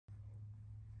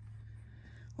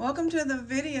Welcome to the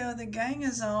video. The gang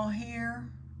is all here.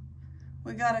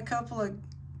 We got a couple of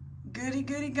goody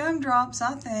gumdrops,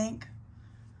 I think,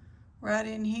 right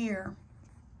in here.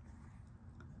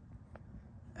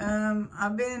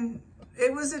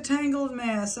 It was a tangled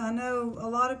mess. I know a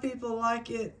lot of people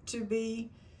like it to be,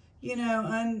 you know,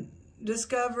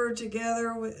 undiscovered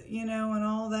together with, you know, and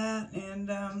all that.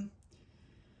 And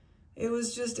it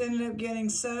was just ended up getting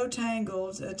so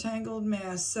tangled, a tangled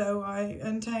mess. So I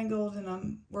untangled, and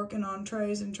I'm working on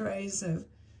trays and trays of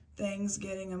things,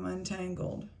 getting them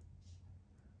untangled.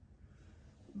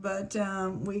 But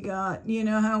we got, you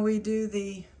know how we do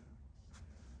the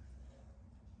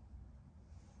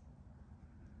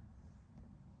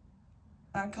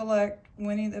I collect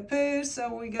Winnie the Pooh,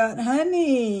 so we got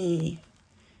honey.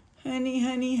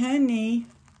 Honey.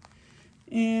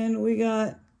 And we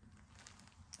got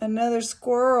another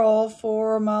squirrel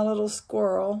for my little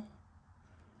squirrel.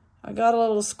 I got a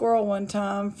little squirrel one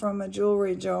time from a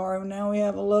jewelry jar, and now we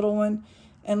have a little one.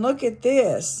 And look at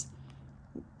this.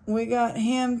 We got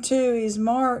him too. He's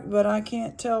marked, but I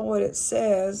can't tell what it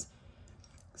says.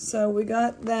 So we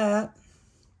got that.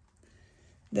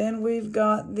 Then we've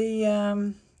got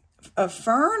the a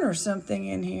fern or something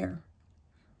in here.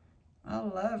 I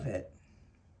love it.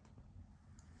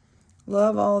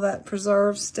 Love all that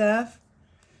preserved stuff.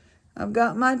 I've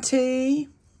got my tea.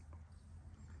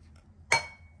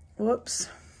 Whoops.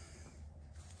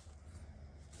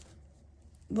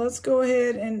 Let's go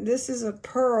ahead, and this is a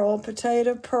pearl,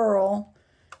 potato pearl,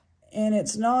 and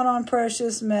it's not on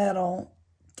precious metal.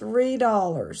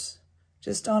 $3,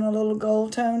 just on a little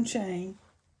gold tone chain.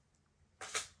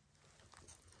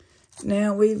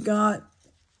 Now we've got,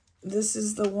 this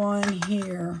is the one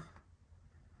here.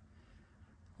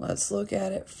 Let's look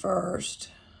at it first.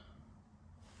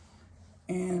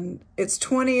 And it's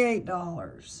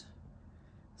 $28.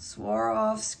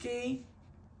 Swarovski,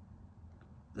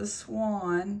 the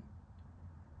swan.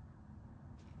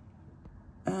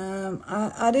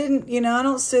 I didn't, you know, I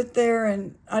don't sit there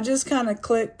and I just kind of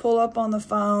pull up on the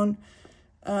phone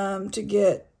to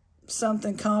get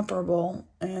something comparable,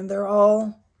 and they're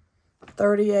all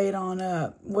 38 on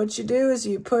up. What you do is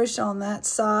you push on that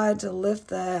side to lift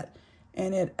that,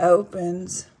 and it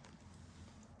opens.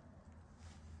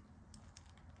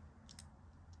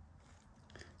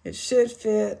 It should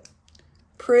fit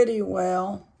pretty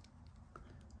well.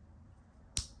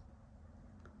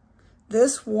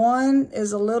 This one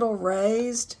is a little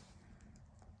raised.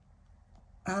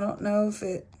 I don't know if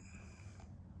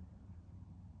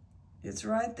it's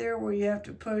right there where you have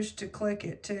to push to click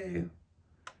it too.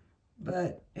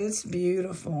 But it's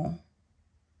beautiful.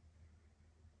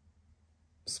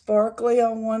 Sparkly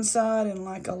on one side and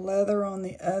like a leather on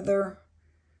the other.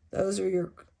 Those are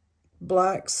your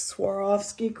black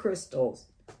Swarovski crystals.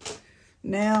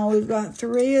 Now we've got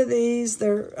 3 of these.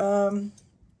 They're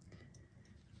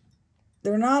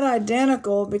not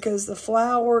identical because the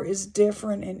flower is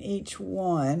different in each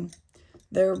one.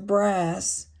 They're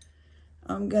brass.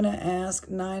 I'm going to ask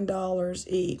 $9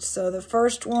 each. So the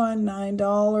first one,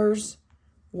 $9,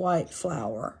 white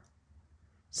flower.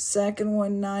 Second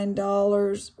one,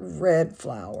 $9, red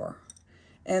flower.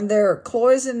 And they're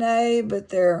Cloisonne, but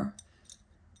they're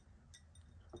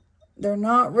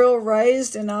not real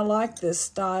raised, and I like this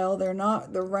style. They're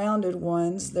not the rounded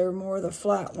ones. They're more the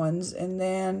flat ones. And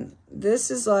then this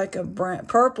is like a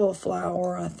purple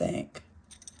flower, I think.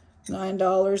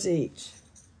 $9 each.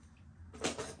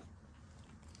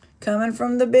 Coming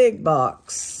from the big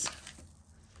box.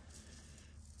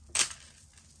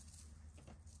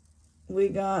 We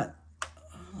got,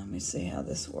 let me see how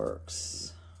this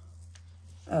works.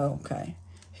 Oh, okay.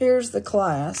 Here's the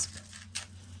clasp.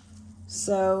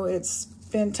 So it's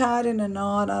been tied in a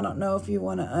knot. I don't know if you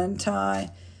want to untie.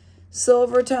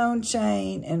 Silver tone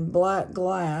chain and black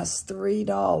glass,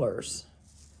 $3.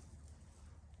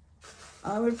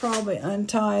 I would probably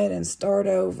untie it and start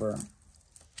over.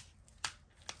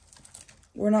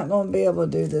 We're not going to be able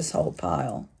to do this whole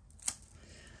pile.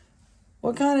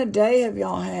 What kind of day have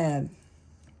y'all had?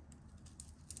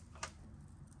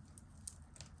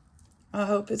 I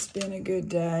hope it's been a good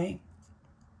day.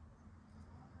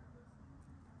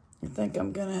 I think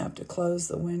I'm going to have to close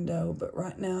the window, but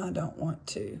right now I don't want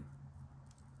to.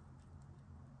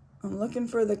 I'm looking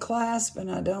for the clasp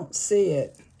and I don't see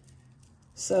it.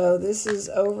 So this is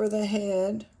over the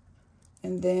head,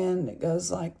 and then it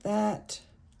goes like that.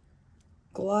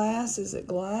 Glass, is it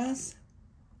glass?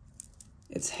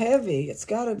 It's heavy. It's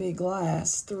got to be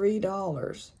glass,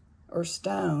 $3, or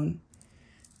stone.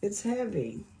 It's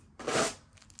heavy.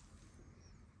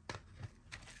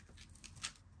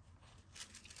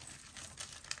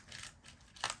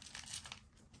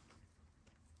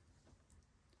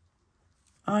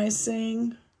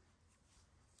 icing.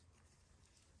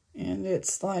 And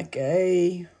it's like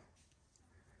a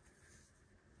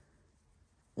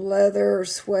leather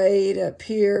suede up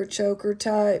here, choker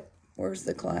type. Where's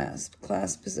the clasp?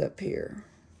 Clasp is up here.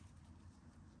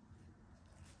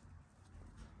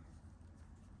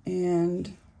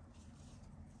 And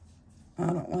I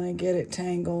don't want to get it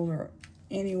tangled or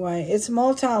anyway. It's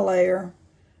multi-layer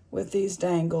with these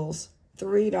dangles.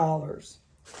 $3.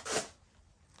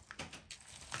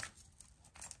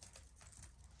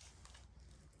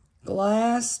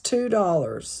 Glass,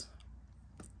 $2.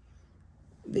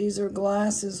 These are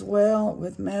glass as well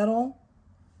with metal.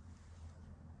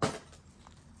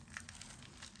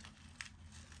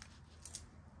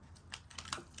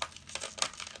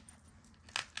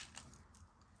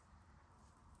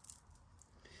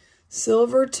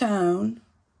 Silver tone,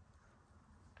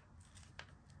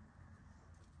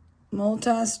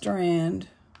 multi-strand,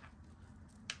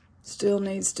 still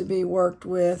needs to be worked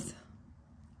with.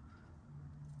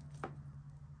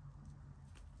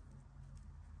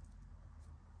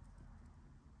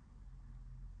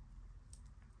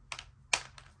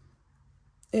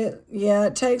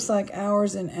 It takes like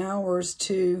hours and hours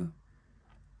to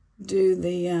do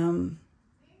the,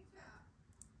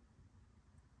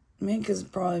 Minka's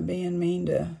probably being mean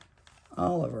to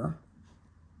Oliver.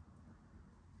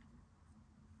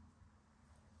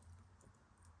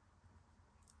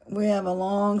 We have a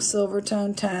long silver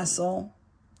tone tassel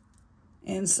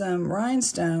and some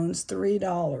rhinestones,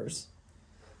 $3.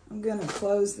 I'm gonna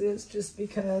close this just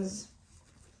because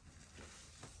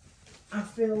I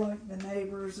feel like the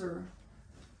neighbors are,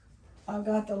 I've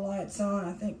got the lights on,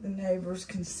 I think the neighbors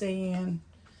can see in.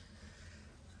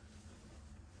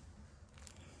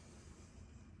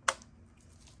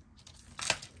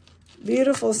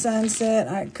 Beautiful sunset.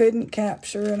 I couldn't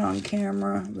capture it on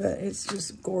camera, but it's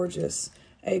just gorgeous.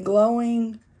 A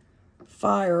glowing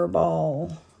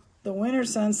fireball. The winter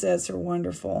sunsets are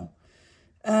wonderful.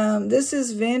 This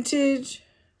is vintage.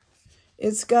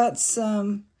 It's got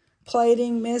some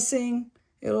plating missing.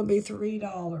 It'll be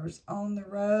 $3 on the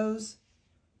rose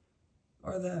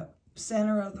or the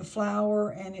center of the flower,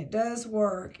 and it does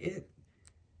work. It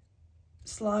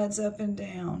slides up and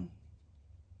down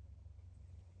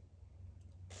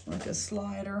like a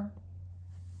slider.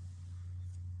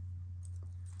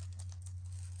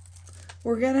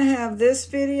 We're gonna have this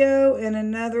video and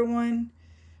another one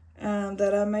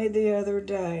that I made the other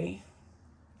day.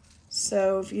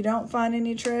 So if you don't find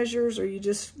any treasures or you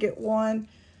just get one,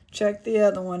 check the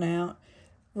other one out.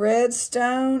 Red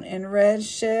stone and red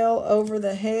shell over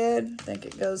the head. I think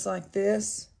it goes like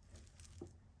this.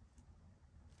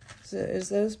 Is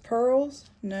those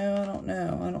pearls? No, I don't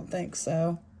know. I don't think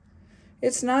so.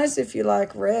 It's nice if you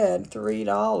like red,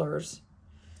 $3.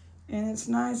 And it's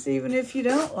nice even if you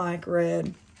don't like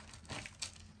red.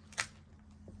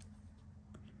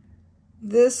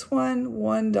 This one,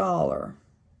 $1.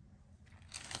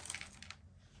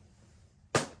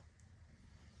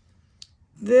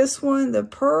 This one, the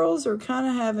pearls are kind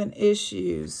of having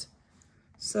issues.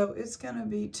 So it's going to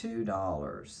be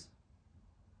 $2.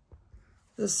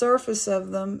 The surface of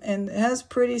them, and it has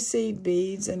pretty seed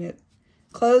beads, and it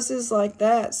closes like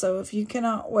that. So if you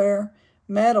cannot wear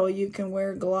metal, you can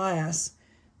wear glass.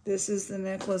 This is the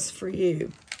necklace for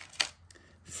you.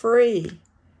 Free.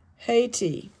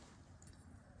 Haiti.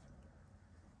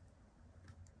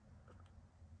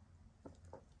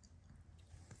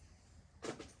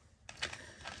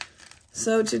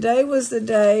 So today was the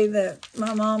day that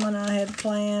my mom and I had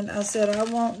planned. I said I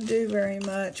won't do very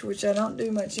much, which I don't do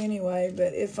much anyway,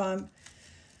 but if I'm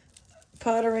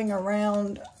puttering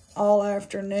around all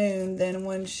afternoon, then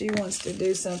when she wants to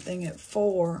do something at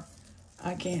 4,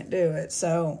 I can't do it.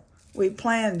 So we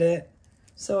planned it.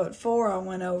 So at 4, I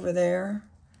went over there,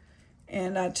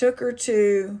 and I took her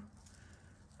to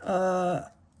a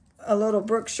little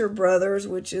Brookshire Brothers,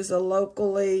 which is a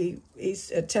locally,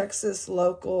 a Texas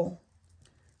local,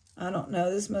 I don't know,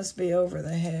 this must be over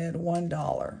the head,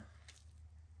 $1.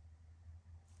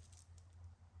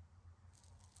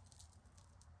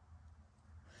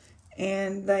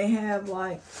 And they have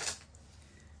like,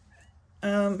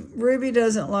 Ruby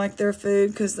doesn't like their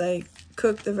food because they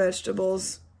cook the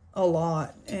vegetables a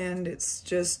lot. And it's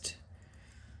just,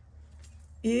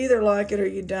 you either like it or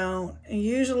you don't. And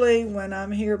usually when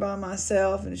I'm here by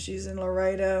myself and she's in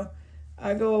Laredo,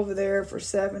 I go over there for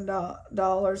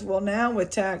 $7. Well, now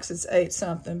with tax, it's 8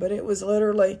 something, but it was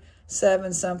literally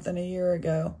 7 something a year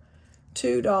ago.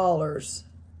 $2.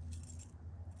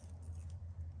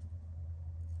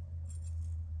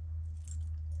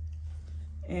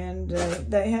 And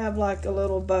they have like a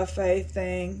little buffet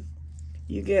thing.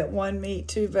 You get 1 meat,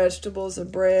 2 vegetables, a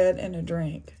bread, and a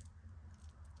drink.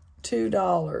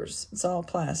 $2. It's all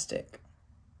plastic.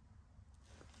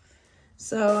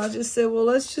 So I just said, well,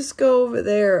 let's just go over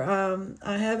there.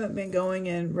 I haven't been going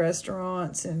in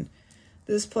restaurants, and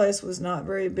this place was not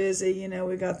very busy. You know,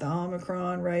 we got the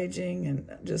Omicron raging, and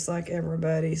just like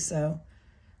everybody. So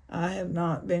I have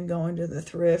not been going to the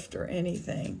thrift or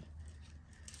anything.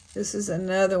 This is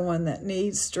another one that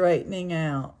needs straightening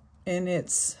out, and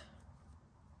it's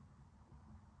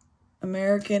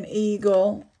American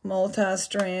Eagle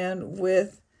multi-strand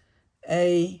with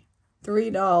a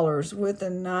 $3 with a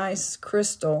nice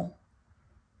crystal.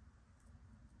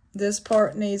 This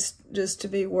part needs just to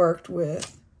be worked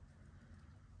with.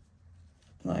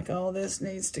 Like all this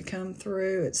needs to come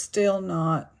through. It's still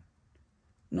not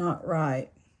right.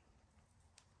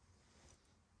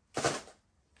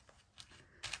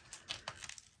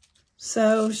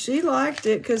 So she liked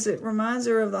it because it reminds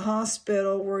her of the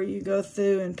hospital where you go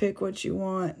through and pick what you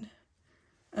want.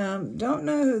 Don't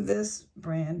know who this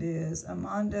brand is.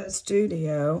 Amanda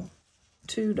Studio,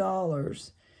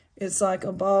 $2. It's like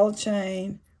a ball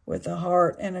chain with a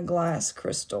heart and a glass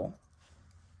crystal.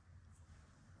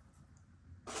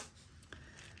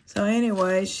 So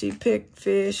anyway, she picked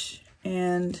fish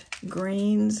and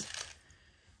greens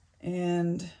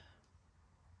and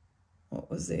what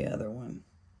was the other one?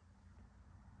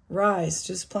 Rice,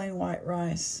 just plain white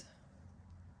rice.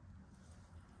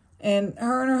 And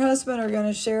her husband are going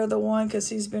to share the one because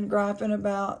he's been griping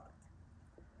about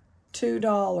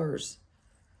 $2.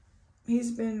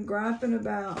 He's been griping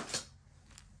about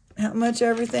how much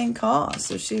everything costs.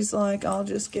 So she's like, I'll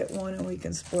just get one and we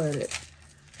can split it.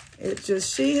 It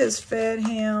just, she has fed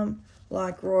him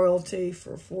like royalty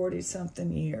for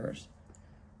 40-something years.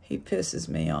 He pisses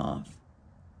me off.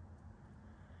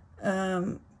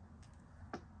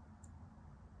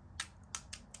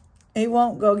 He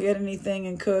won't go get anything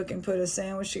and cook and put a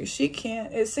sandwich. She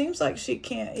can't, it seems like she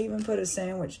can't even put a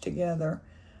sandwich together.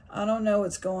 I don't know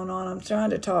what's going on. I'm trying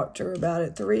to talk to her about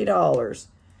it. $3.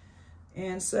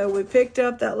 And so we picked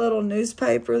up that little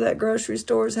newspaper that grocery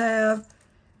stores have.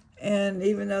 And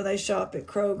even though they shop at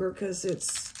Kroger because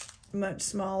it's much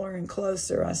smaller and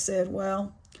closer, I said,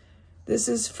 well, this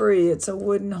is free. It's a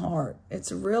wooden heart.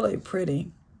 It's really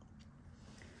pretty.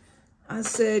 I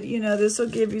said, you know, this will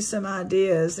give you some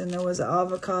ideas. And there was an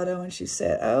avocado, and she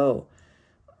said, oh,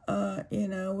 you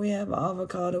know, we have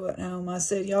avocado at home. I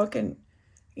said, y'all can,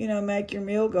 you know, make your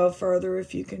meal go further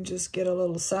if you can just get a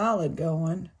little salad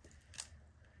going.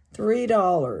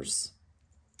 $3.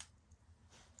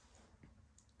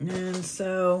 And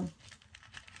so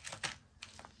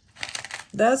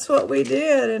that's what we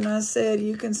did. And I said,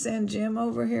 you can send Jim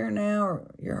over here now, or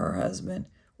her husband,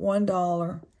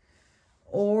 $1.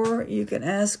 Or you can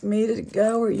ask me to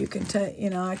go, or you can take, you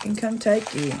know, I can come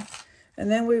take you. And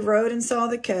then we rode and saw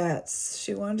the cats.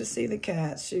 She wanted to see the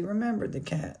cats. She remembered the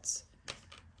cats.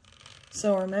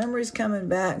 So her memory's coming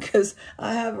back because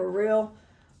I have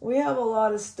we have a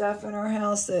lot of stuff in our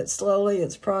house that slowly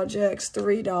it's projects.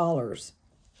 $3.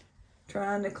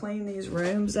 Trying to clean these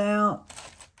rooms out.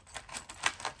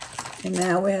 And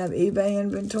now we have eBay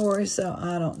inventory, so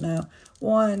I don't know.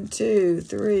 1, 2,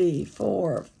 3,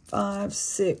 4, 5,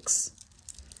 6.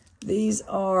 These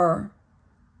are,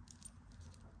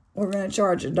 we're going to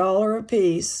charge $1 a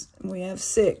piece. We have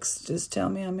 6. Just tell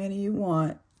me how many you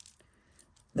want.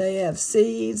 They have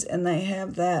seeds, and they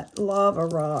have that lava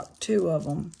rock, 2 of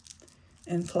them,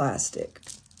 in plastic.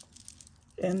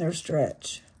 And they're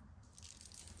stretch.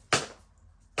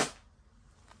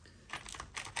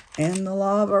 And the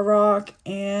lava rock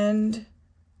and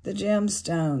the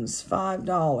gemstones,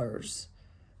 $5.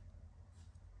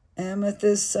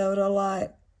 Amethyst, soda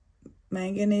light,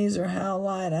 manganese or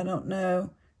howlite, I don't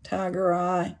know. Tiger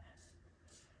eye.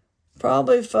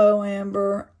 Probably faux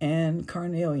amber and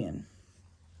carnelian.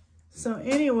 So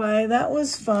anyway, that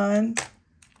was fun.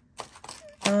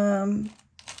 And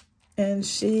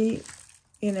she,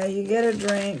 you know, you get a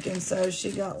drink, and so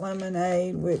she got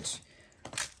lemonade, which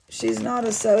she's not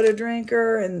a soda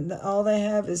drinker, and all they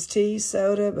have is tea,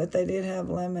 soda, but they did have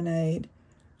lemonade.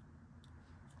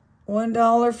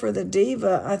 $1 for the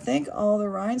Diva. I think all the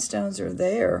rhinestones are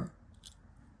there.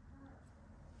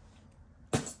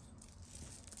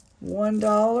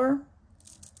 $1.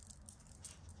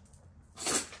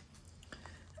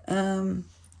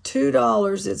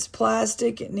 $2. It's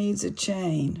plastic. It needs a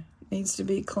chain. It needs to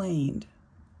be cleaned.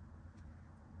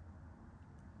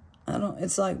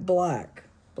 It's like black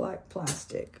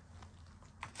plastic.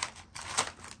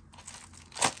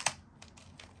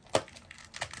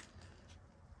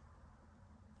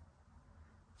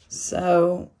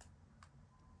 So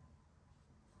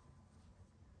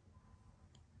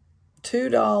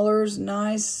 $2.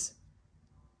 Nice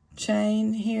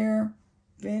chain here.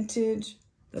 Vintage.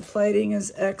 The plating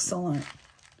is excellent.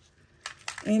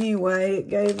 Anyway, it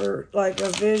gave her like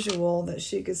a visual that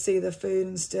she could see the food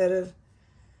instead of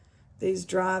these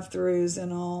drive-thrus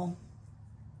and all.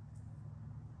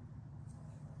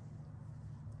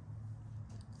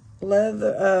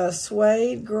 Leather,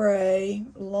 suede gray,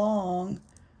 long,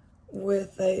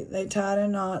 with they tied a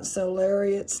knot, so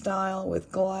lariat style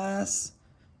with glass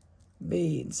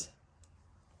beads.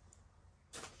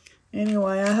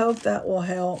 Anyway, I hope that will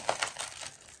help,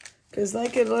 because they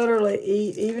could literally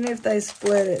eat, even if they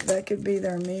split it, that could be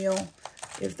their meal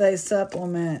if they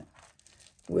supplement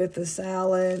with a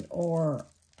salad or,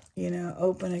 you know,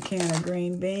 open a can of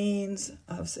green beans.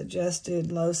 I've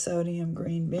suggested low sodium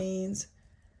green beans.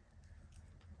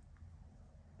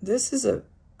 This is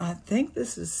I think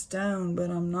this is stone, but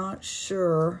I'm not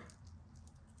sure.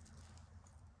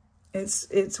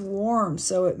 It's warm,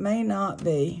 so it may not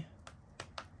be.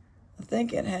 I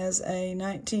think it has a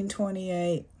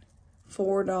 1928,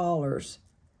 $4.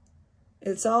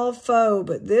 It's all faux,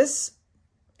 but this,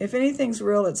 if anything's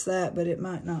real, it's that, but it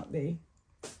might not be.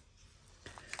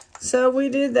 So we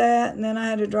did that, and then I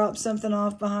had to drop something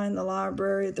off behind the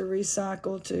library at the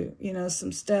recycle to, you know,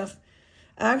 some stuff.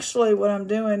 Actually, what I'm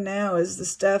doing now is the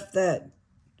stuff that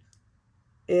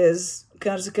is,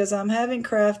 because I'm having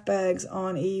craft bags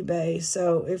on eBay,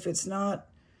 so if it's not,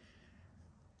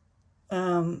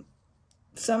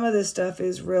 some of this stuff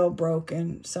is real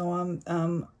broken, so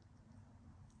I'm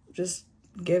just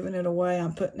giving it away.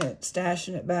 I'm putting it,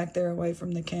 stashing it back there away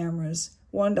from the cameras.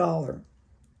 $1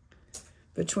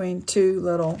 between two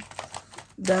little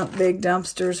big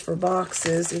dumpsters for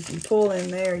boxes. If you pull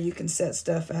in there, you can set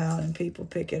stuff out and people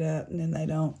pick it up, and then they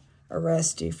don't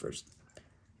arrest you for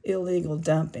illegal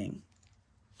dumping.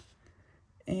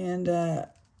 And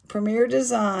Premier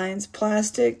Designs,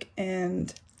 plastic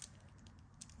and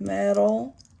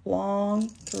metal, long,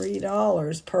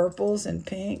 $3. Purples and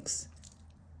pinks.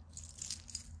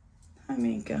 Hi,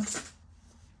 Mika.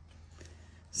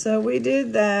 So we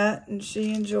did that, and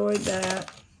she enjoyed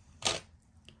that.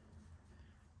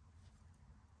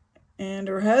 And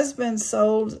her husband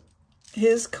sold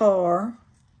his car,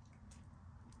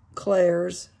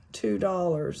 Claire's,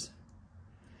 $2.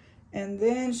 And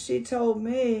then she told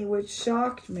me, which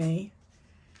shocked me,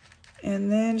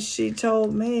 and then she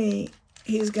told me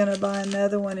he's going to buy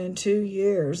another one in 2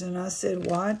 years. And I said,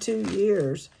 why 2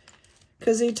 years?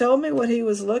 Because he told me what he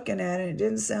was looking at, and it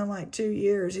didn't sound like 2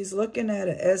 years. He's looking at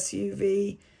an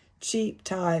SUV, cheap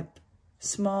type,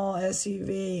 small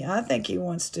SUV. I think he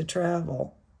wants to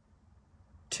travel.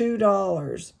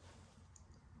 $2.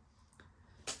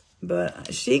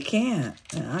 But she can't.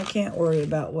 And I can't worry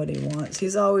about what he wants.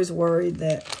 He's always worried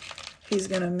that he's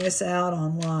going to miss out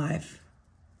on life.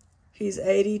 He's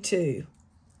 82.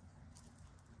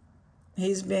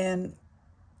 He's been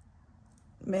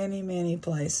many, many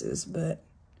places. But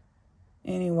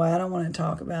anyway, I don't want to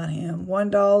talk about him.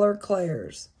 $1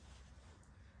 Claire's.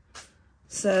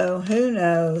 So who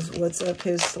knows what's up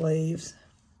his sleeves.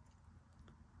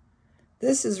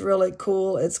 This is really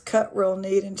cool. It's cut real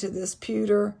neat into this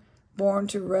pewter, Born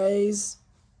to Raise.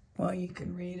 Well, you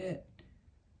can read it.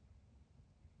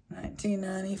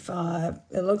 1995.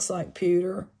 It looks like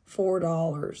pewter,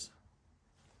 $4.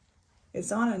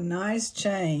 It's on a nice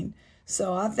chain,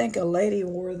 so I think a lady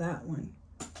wore that one.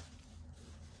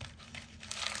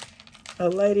 A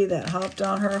lady that hopped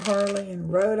on her Harley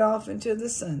and rode off into the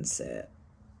sunset.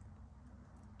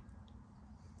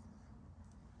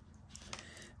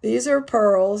 These are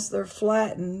pearls. They're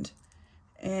flattened.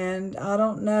 And I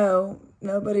don't know.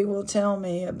 Nobody will tell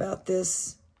me about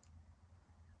this.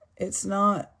 It's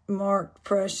not marked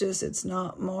precious. It's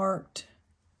not marked.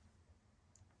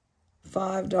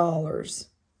 $5.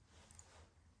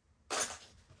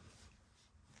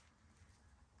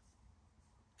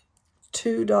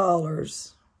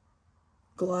 $2.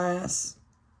 Glass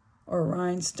or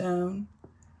rhinestone.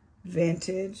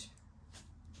 Vintage.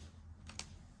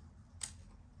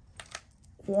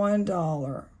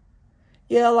 $1.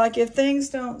 Yeah, like if things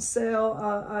don't sell,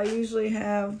 I usually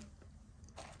have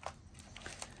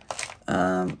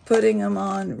putting them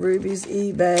on Ruby's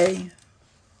eBay.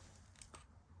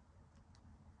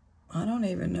 I don't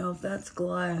even know if that's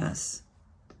glass.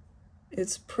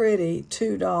 It's pretty,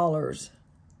 $2.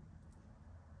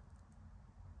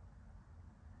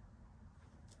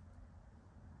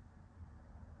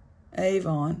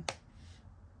 Avon.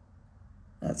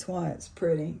 That's why it's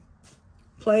pretty.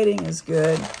 Plating is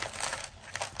good.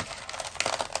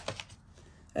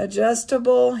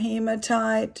 Adjustable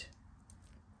hematite,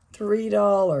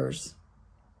 $3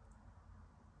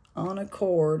 on a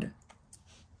cord.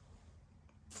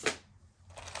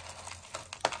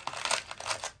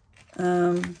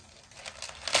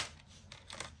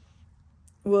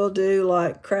 We'll do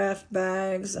like craft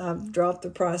bags. I've dropped the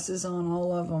prices on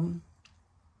all of them.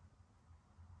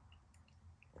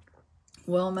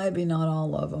 Well, maybe not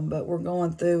all of them, but we're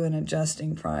going through and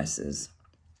adjusting prices.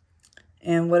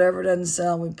 And whatever doesn't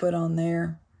sell, we put on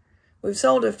there. We've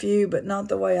sold a few, but not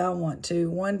the way I want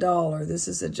to. $1. This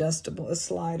is adjustable, a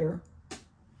slider.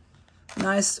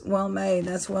 Nice, well made.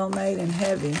 That's well made and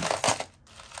heavy.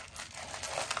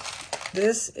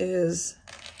 This is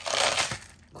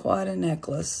quite a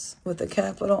necklace with a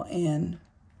capital N.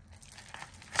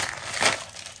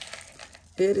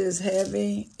 It is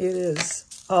heavy. It is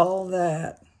all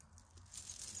that.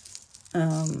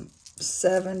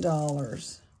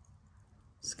 $7.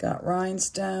 It's got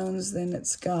rhinestones, then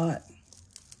it's got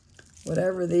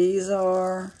whatever these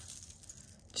are,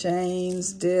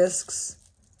 chains, discs.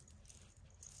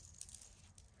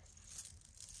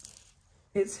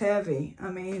 It's heavy. I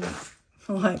mean,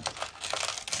 like,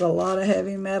 there's a lot of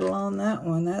heavy metal on that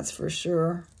one, that's for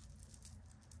sure.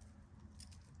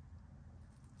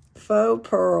 Faux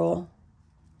pearl.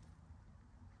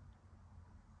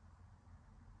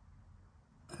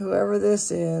 Whoever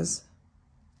this is,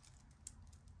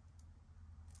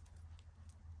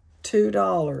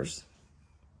 $2.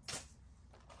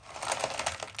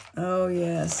 Oh,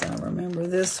 yes, I remember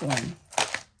this one.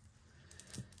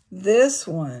 This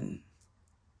one.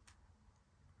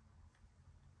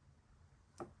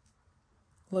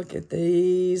 Look at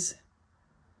these.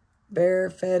 Bear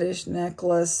fetish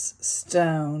necklace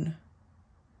stone.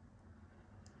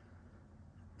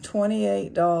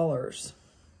 $28.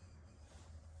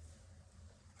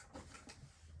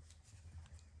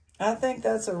 I think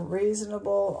that's a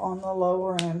reasonable on the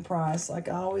lower end price. Like,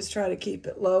 I always try to keep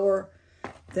it lower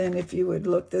than if you would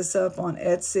look this up on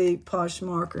Etsy,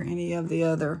 Poshmark, or any of the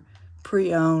other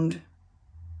pre-owned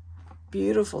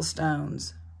beautiful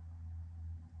stones.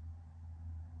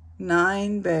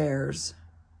 9 bears.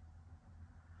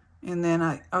 And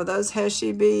then are those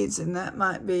Heshy beads? And that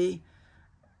might be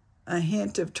a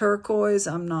hint of turquoise.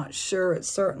 I'm not sure. It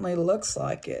certainly looks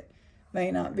like it.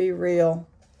 May not be real.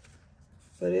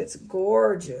 But it's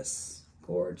gorgeous,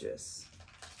 gorgeous.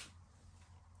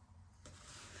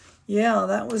 Yeah,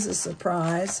 that was a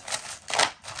surprise.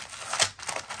 I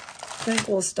think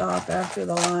we'll stop after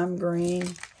the lime green.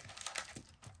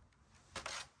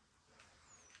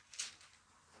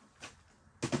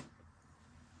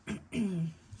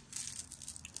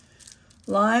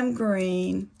 Lime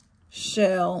green,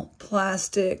 shell,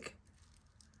 plastic,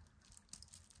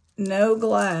 no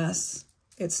glass.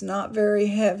 It's not very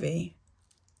heavy.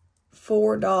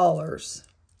 $4.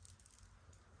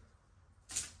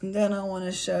 And then I want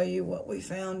to show you what we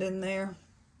found in there.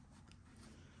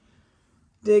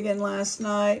 Digging last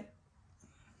night.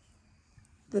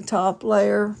 The top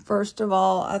layer, first of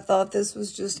all, I thought this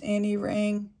was just any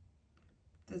ring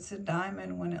that's a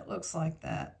diamond when it looks like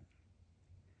that.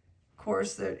 Of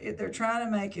course, they're trying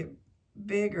to make it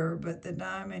bigger, but the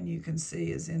diamond you can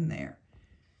see is in there.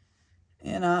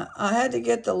 And I had to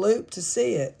get the loop to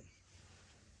see it.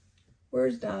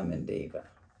 Where's Diamond Diva?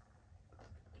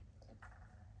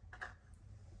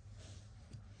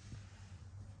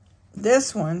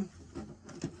 This one,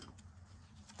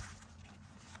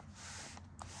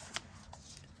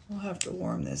 we'll have to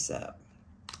warm this up.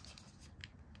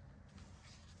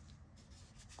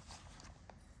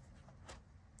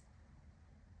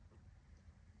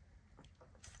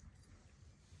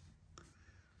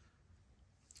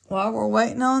 While we're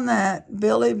waiting on that,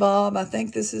 Billy Bob, I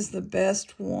think this is the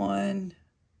best one.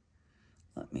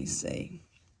 Let me see.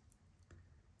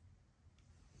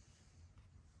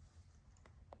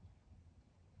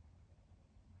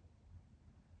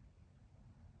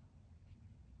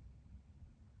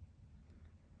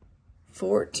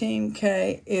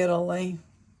 $14K Italy.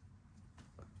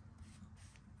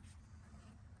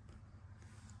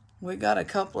 We got a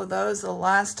couple of those the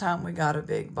last time we got a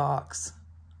big box.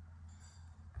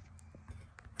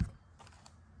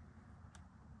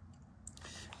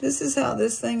 This is how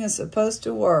this thing is supposed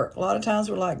to work. A lot of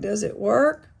times we're like, does it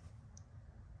work?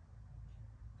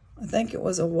 I think it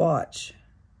was a watch.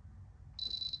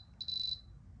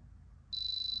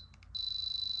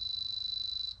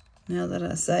 Now that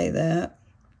I say that.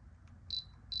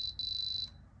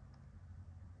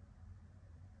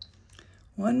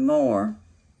 One more.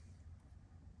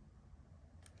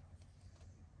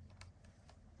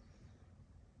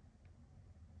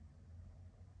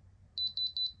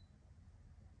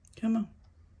 Come on.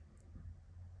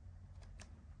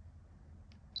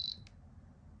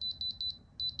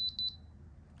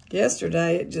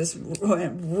 Yesterday, it just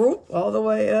went whoop all the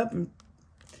way up and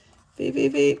beep,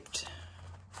 beep, beeped.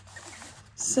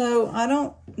 So I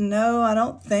don't know. I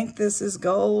don't think this is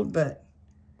gold, but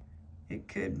it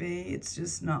could be. It's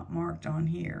just not marked on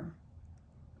here.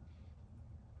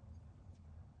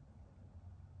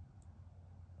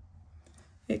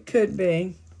 It could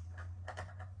be.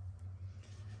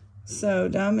 So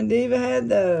Diamond Diva had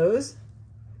those.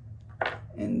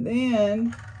 And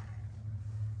then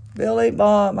Billy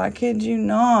Bob, I kid you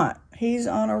not, he's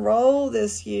on a roll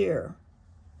this year.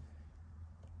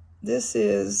 This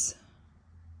is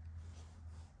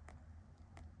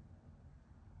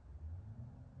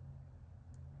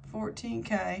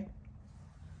 $14K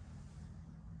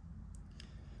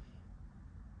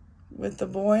with the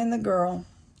boy and the girl.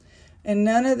 And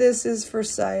none of this is for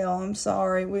sale. I'm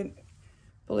sorry.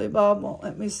 Billy Bob won't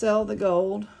let me sell the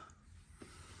gold.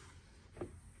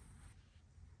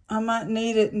 I might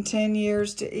need it in 10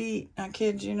 years to eat. I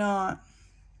kid you not.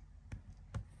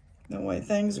 The way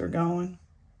things are going.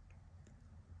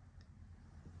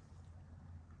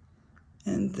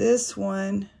 And this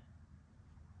one,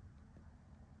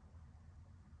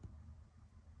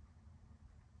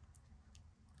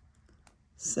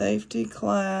 safety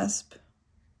clasp.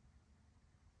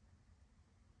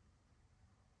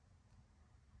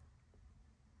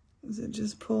 Does it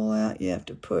just pull out? You have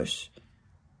to push.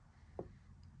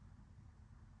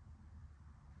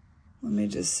 Let me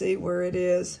just see where it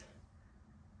is.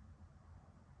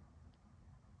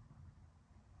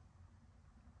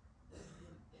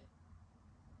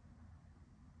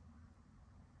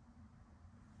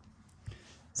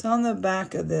 It's on the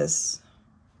back of this.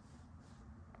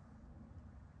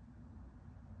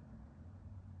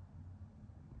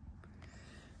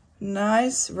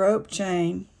 Nice rope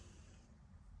chain.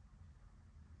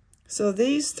 So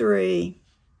these three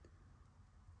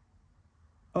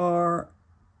are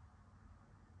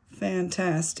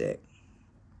fantastic.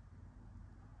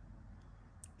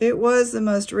 It was the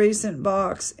most recent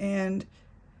box, and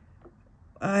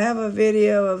I have a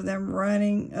video of them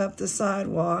running up the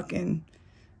sidewalk, and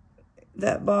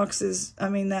that box is, I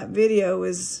mean, that video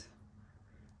is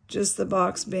just the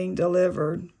box being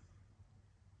delivered.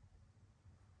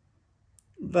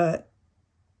 But,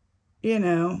 you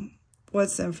know,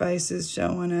 what's them faces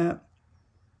showing up?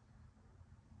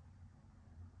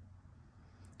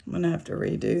 I'm going to have to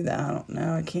redo that. I don't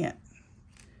know. I can't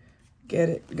get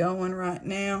it going right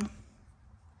now.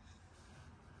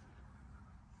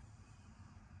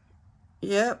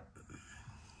 Yep.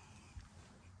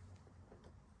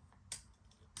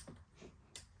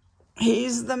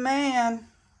 He's the man.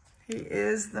 He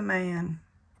is the man.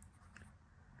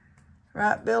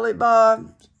 Right, Billy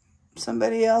Bob?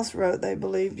 Somebody else wrote they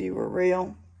believed you were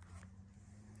real.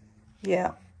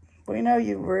 Yeah, we know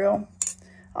you're real.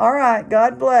 All right,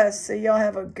 God bless. See y'all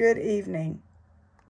have a good evening.